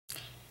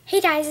Hey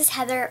guys, it's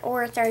Heather,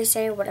 or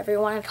Thursday, or whatever you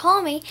want to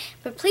call me,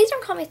 but please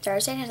don't call me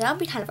Thursday, because that'll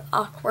be kind of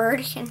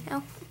awkward, you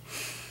know?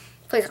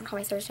 Please don't call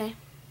me Thursday.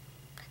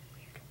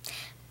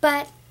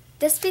 But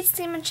this week's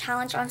theme and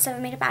challenge on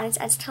 7 Makeup Addicts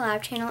at the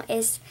Lab channel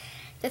is,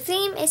 the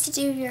theme is to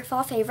do your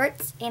fall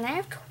favorites, and I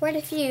have quite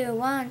a few.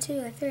 1,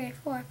 2, 3,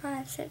 4,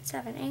 5, 6,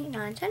 7, 8,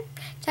 9, 10.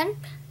 10? Is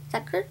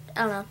that good?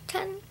 I don't know.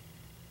 10.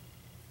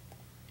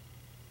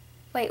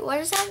 Wait, what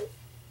is that?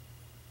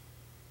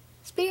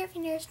 Spirit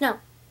fingers? No.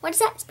 What is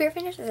that? Spirit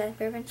fingers? Is that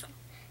spirit fingers?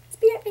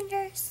 Spirit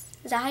fingers.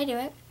 Is that how you do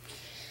it?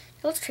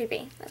 It looks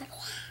creepy. I was like, wow.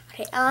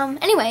 Okay,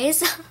 anyways.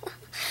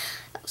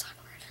 That was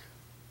awkward.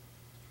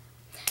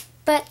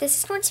 But this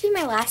is going to be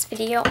my last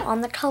video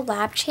on the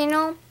collab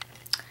channel.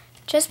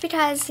 Just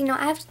because, you know,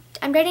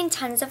 I'm getting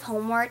tons of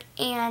homework,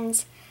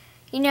 and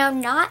you know,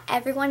 not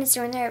everyone is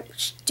doing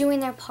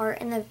their part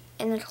in the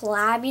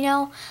collab, you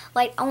know?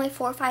 Like only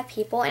 4 or 5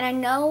 people, and I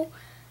know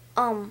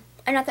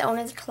I'm not the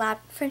owner of the collab,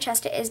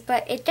 Francesca is,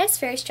 but it gets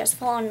very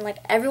stressful on like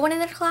everyone in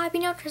the collab, you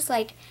know, because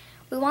like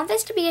we want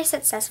this to be a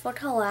successful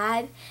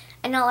collab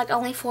and not like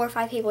only 4 or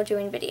 5 people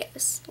doing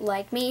videos.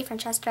 Like me,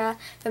 Francesca,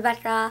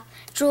 Rebecca,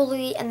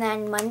 Julie, and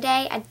then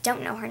Monday, I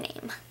don't know her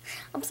name.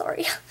 I'm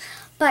sorry.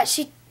 But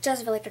she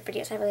does really good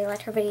videos. I really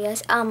like her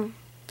videos.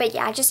 But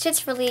yeah, it just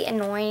gets really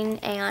annoying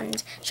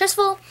and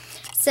stressful.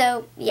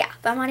 So yeah,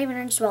 but I'm not even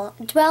going to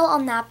dwell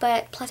on that,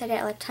 but plus I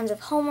get like tons of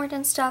homework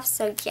and stuff,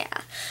 so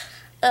yeah.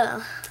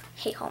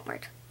 Hate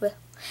homework.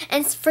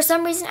 And for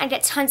some reason, I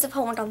get tons of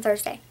homework on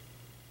Thursday.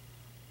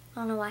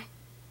 I don't know why.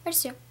 I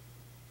just do.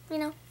 You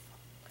know?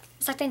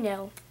 It's like they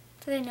know.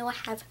 Do they know I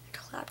have a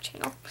collab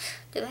channel?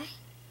 Do they?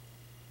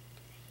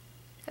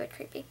 That would be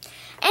creepy.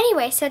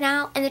 Anyway, so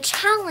now, and the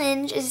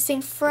challenge is to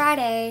sing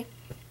Friday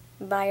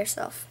by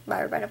yourself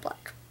by Rebecca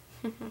Black.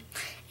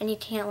 And you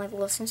can't like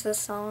listen to the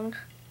song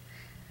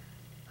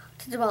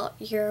to develop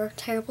your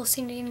terrible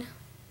singing.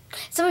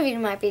 Some of you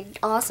might be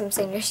awesome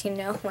singers, you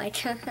know,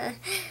 like,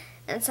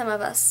 and some of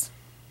us,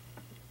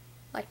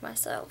 like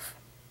myself,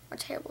 are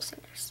terrible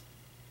singers.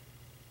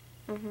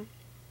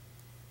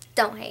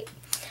 Don't hate.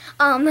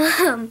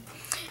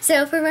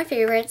 So for my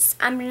favorites,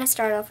 I'm gonna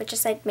start off with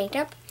just like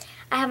makeup.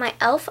 I have my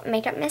E.L.F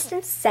makeup mist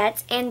and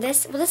set, and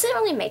this isn't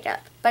really makeup,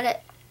 but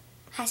it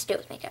has to do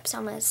with makeup, so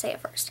I'm gonna say it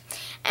first.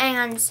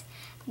 And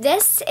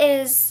this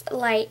is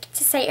like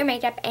to set your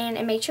makeup, and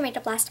it makes your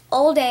makeup last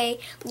all day.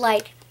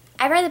 Like,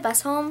 I ride the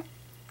bus home,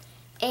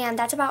 and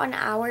that's about an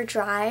hour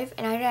drive,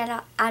 and I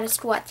get out of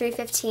school at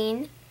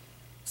 3:15,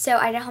 so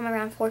I get home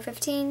around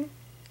 4:15,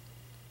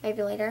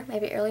 maybe later,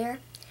 maybe earlier,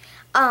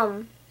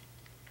 and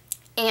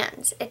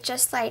it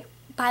just like,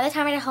 by the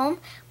time I get home,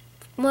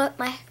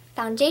 my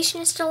foundation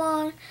is still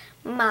on,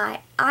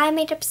 my eye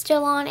makeup's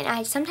still on, and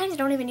I sometimes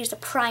don't even use a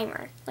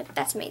primer. Like,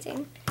 that's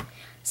amazing.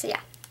 So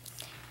yeah.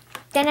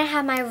 Then I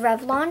have my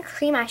Revlon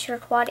Cream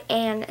Eyeshadow Quad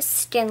and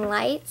Skin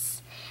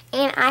Lights,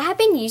 and I have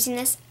been using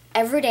this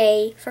every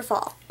day for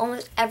fall,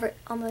 almost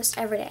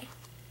every day,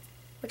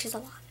 which is a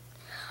lot.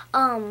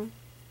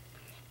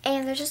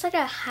 And there's just like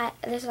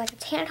there's like a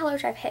tan color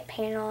which I've hit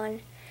pan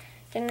on.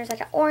 Then there's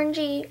like an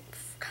orangey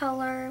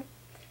color.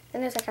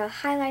 Then there's like a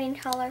highlighting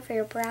color for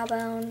your brow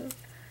bone.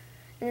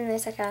 And then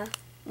there's like a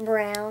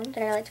brown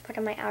that I like to put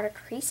on my outer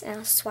crease. And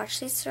I'll swatch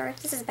these. Sorry,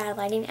 this is bad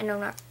lighting. I know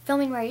I'm not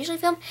filming where I usually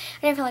film.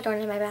 I didn't feel like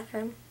going to my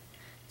bathroom,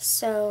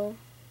 so.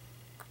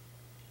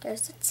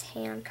 There's the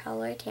tan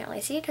color. I can't really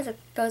see it because it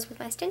goes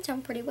with my skin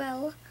tone pretty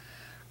well.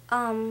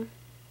 There's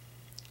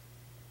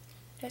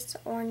the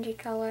orangey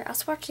color. I'll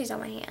swatch these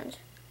on my hand.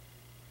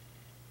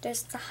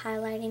 There's the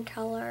highlighting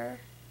color.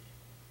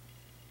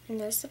 And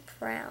there's the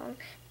brown.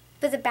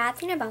 But the bad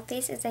thing about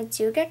these is they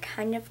do get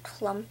kind of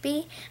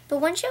clumpy.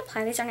 But once you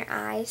apply these on your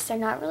eyes, they're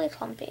not really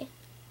clumpy.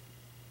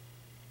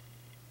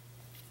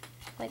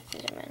 Like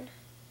these are in.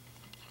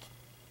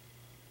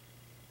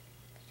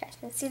 You guys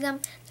can see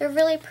them. They're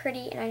really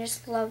pretty, and I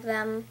just love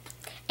them.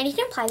 And you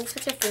can apply these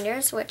with your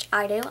fingers, which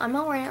I do. I'm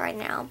not wearing it right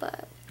now,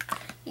 but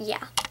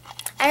yeah.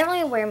 I don't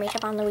really wear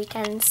makeup on the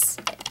weekends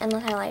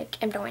unless I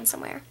like am going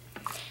somewhere.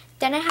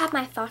 Then I have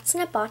my Thoughts in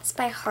a Box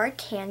by Hard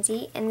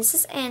Candy, and this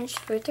is in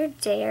Truth or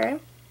Dare.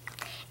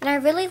 And I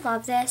really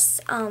love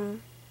this. Comes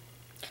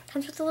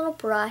with a little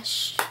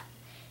brush.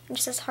 And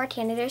just says Hard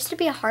Candy. There used to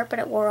be a heart, but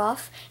it wore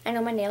off. I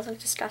know my nails look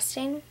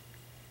disgusting.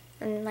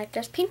 And like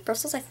there's pink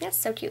bristles. I think that's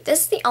so cute. This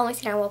is the only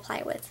thing I will apply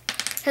it with,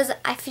 because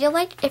I feel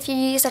like if you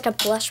use like a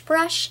blush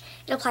brush,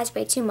 it applies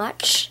way too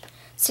much.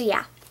 So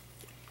yeah,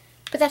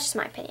 but that's just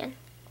my opinion.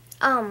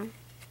 And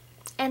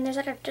there's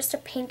like just a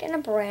pink and a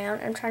brown.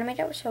 I'm trying to make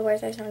it so where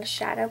there's not a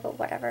shadow, but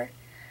whatever.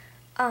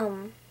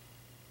 And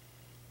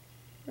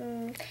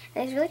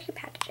it's really cute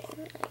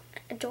packaging,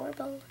 like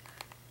adorable.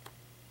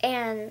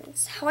 And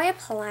how I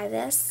apply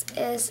this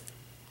is,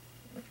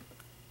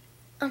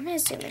 I'm gonna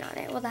zoom in on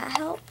it. Will that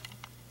help?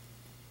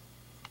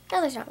 No,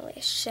 there's not really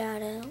a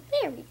shadow.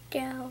 There we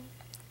go.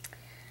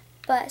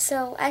 But,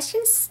 so, as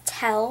you can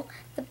tell,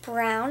 the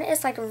brown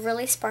is, like,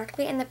 really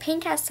sparkly, and the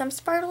pink has some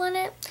sparkle in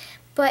it,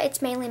 but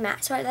it's mainly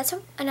matte. So that's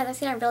another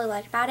thing I really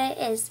like about it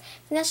is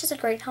I think that's just a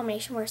great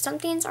combination where some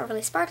things are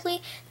really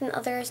sparkly and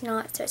others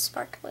not so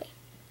sparkly.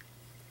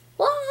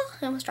 Whoa!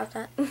 I almost dropped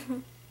that.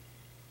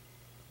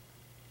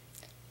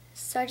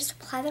 So I just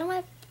apply that on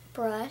my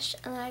brush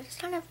and then I just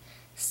kind of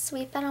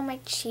sweep that on my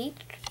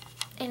cheek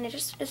and it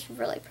just is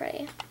really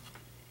pretty.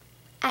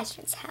 As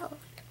you can tell.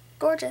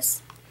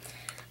 Gorgeous.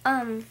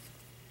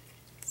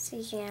 So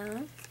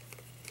yeah.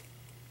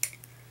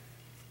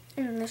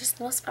 And there's just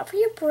a little spot for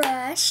your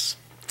brush.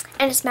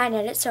 And it's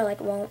magnetic so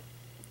like it won't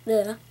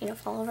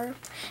fall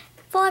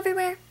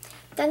everywhere.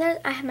 Then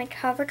I have my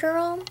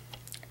CoverGirl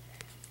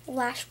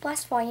Lash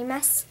Blast Volume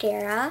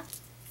Mascara.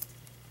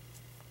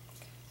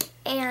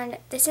 And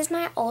this is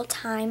my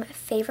all-time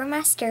favorite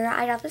mascara.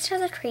 I got this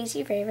from the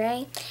Crazy Ray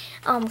Ray.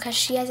 Because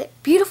she has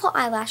beautiful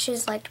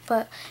eyelashes,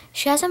 but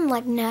she has them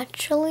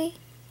naturally.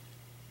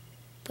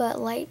 But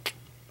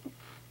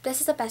this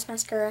is the best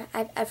mascara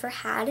I've ever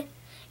had.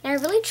 And I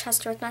really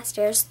trust her with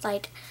mascaras,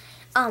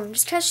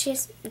 just because she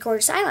has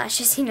gorgeous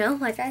eyelashes,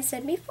 like I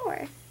said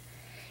before.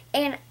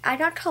 And I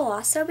got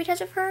Colosso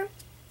because of her.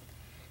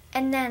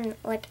 And then,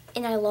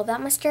 and I love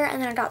that mascara.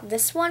 And then I got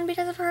this one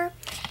because of her.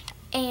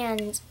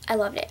 And I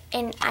loved it.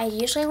 And I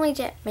usually only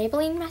get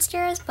Maybelline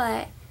mascaras,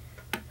 but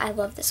I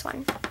love this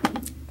one.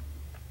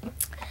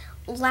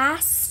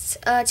 Last,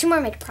 2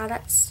 more makeup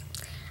products.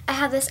 I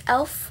have this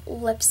E.L.F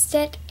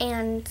lipstick,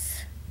 and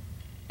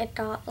it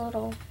got a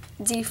little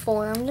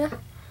deformed,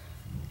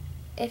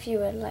 if you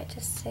would like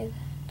to say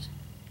that.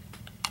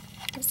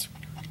 I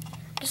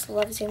just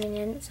love zooming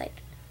in. It's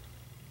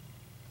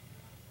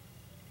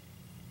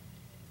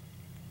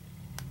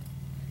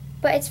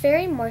but it's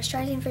very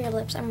moisturizing for your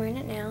lips. I'm wearing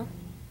it now.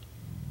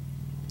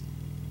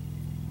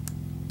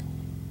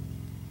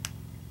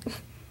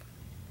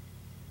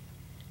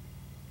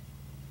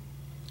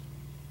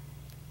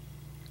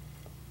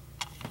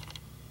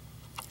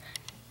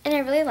 And I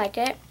really like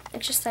it.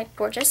 It's just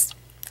gorgeous.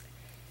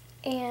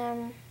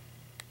 And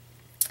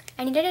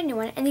I needed a new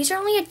one. And these are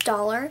only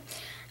 $1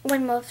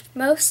 when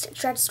most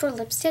drugstore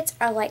lipsticks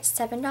are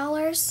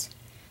 $7.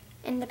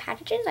 And the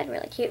packaging is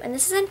really cute. And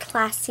this is in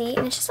Classy.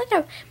 And it's just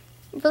a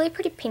really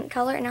pretty pink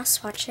color. And I'll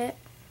swatch it.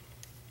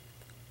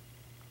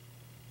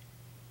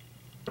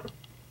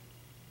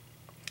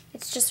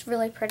 It's just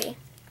really pretty.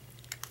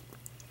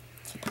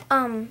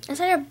 It's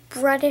a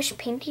reddish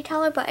pinky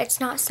color, but it's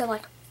not so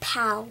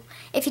pow,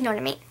 if you know what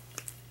I mean.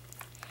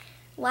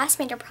 Last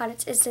makeup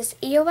product is this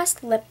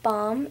E.O.S lip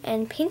balm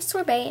in Pink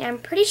Sorbet, and I'm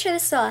pretty sure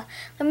this is a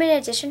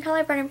limited edition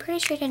color, but I'm pretty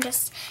sure you can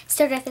just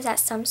still get this at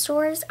some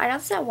stores. I got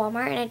this at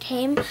Walmart, and it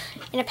came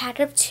in a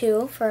packet of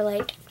 2 for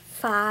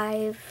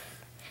 $4,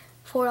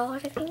 I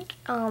think.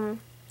 And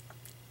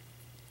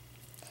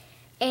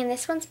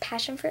this one's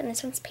passion fruit, and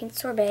this one's Pink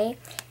Sorbet,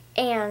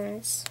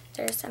 and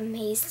they're just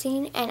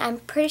amazing. And I'm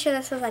pretty sure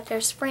this was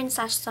their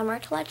spring/summer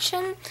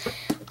collection.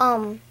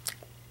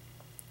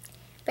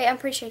 But I'm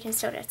pretty sure you can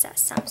still get it at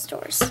some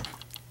stores.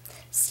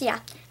 So yeah,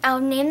 I'll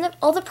name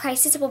all the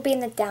prices will be in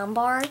the down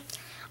bar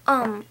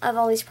of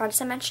all these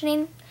products I'm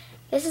mentioning.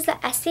 This is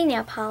the Essie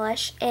nail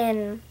polish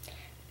in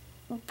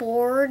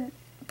Bordeaux.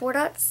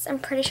 I'm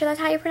pretty sure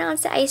that's how you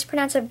pronounce it. I used to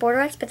pronounce it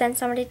Bordeaux, but then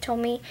somebody told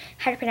me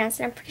how to pronounce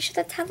it. I'm pretty sure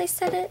that's how they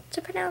said it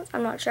to pronounce.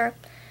 I'm not sure.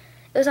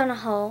 It was on a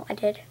haul I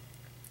did.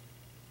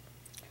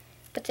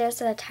 But there's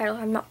the title.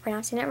 I'm not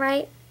pronouncing it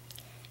right.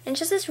 And it's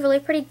just this really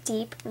pretty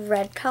deep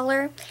red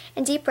color.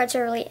 And deep reds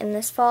are really in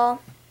this fall.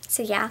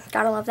 So yeah,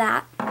 gotta love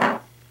that.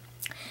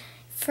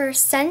 For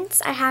scents,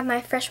 I have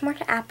my Fresh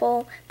Market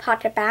Apple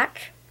Pocket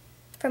Back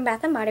from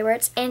Bath & Body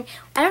Works. And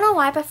I don't know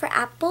why, but for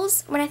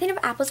apples, when I think of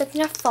apples, I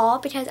think of fall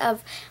because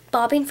of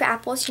bobbing for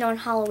apples, on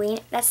Halloween.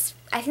 I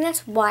think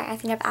that's why I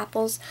think of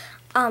apples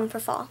for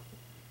fall.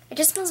 It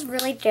just smells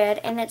really good,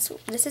 and this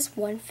is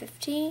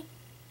 $1.50.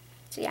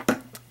 So yeah.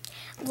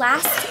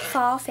 Last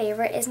fall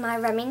favorite is my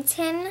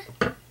Remington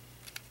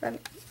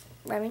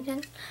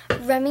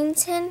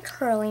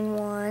curling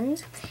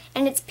wand,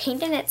 and it's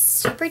pink and it's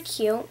super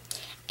cute.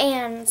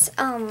 And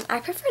I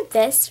prefer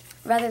this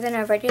rather than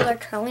a regular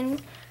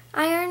curling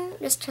iron,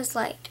 just because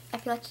I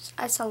feel like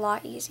it's a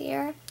lot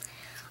easier.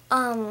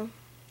 Ow,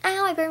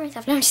 I burned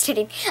myself. No, I'm just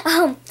kidding.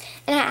 And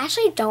I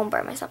actually don't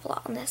burn myself a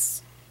lot on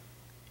this.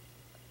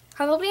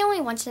 Probably only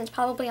once, and it's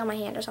probably on my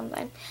hand or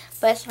something,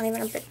 but it's not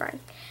even a big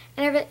burn.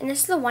 And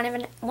this is the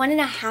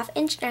 1.5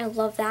 inch, and I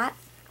love that.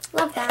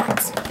 Love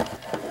that.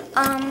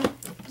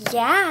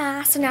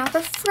 Yeah, so now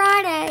for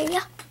Friday.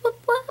 Whoop,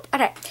 whoop.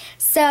 Okay,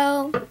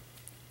 so,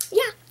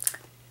 yeah.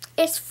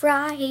 It's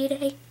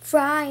Friday,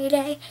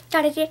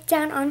 gotta get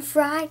down on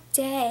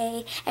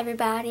Friday.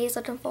 Everybody's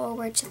looking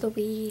forward to the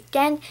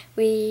weekend,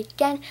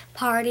 partying,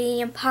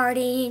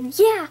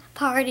 yeah,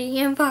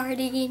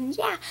 partying,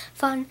 yeah.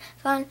 Fun,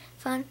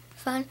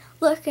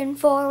 looking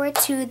forward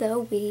to the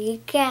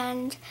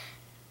weekend.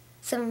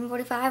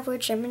 7:45, we're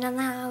jumping down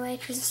the highway,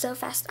 cruising so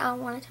fast, I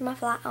want to turn my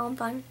flat on,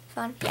 fun,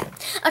 yeah.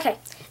 Okay,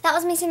 that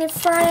was me singing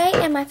Friday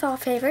and my fall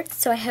favorites,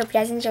 so I hope you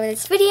guys enjoyed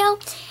this video,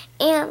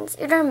 and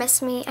you're gonna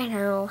miss me, I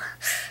know.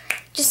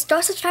 just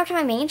go subscribe to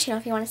my main channel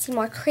if you want to see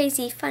more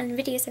crazy, fun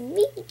videos of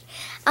me.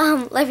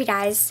 Love you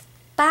guys.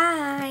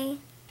 Bye.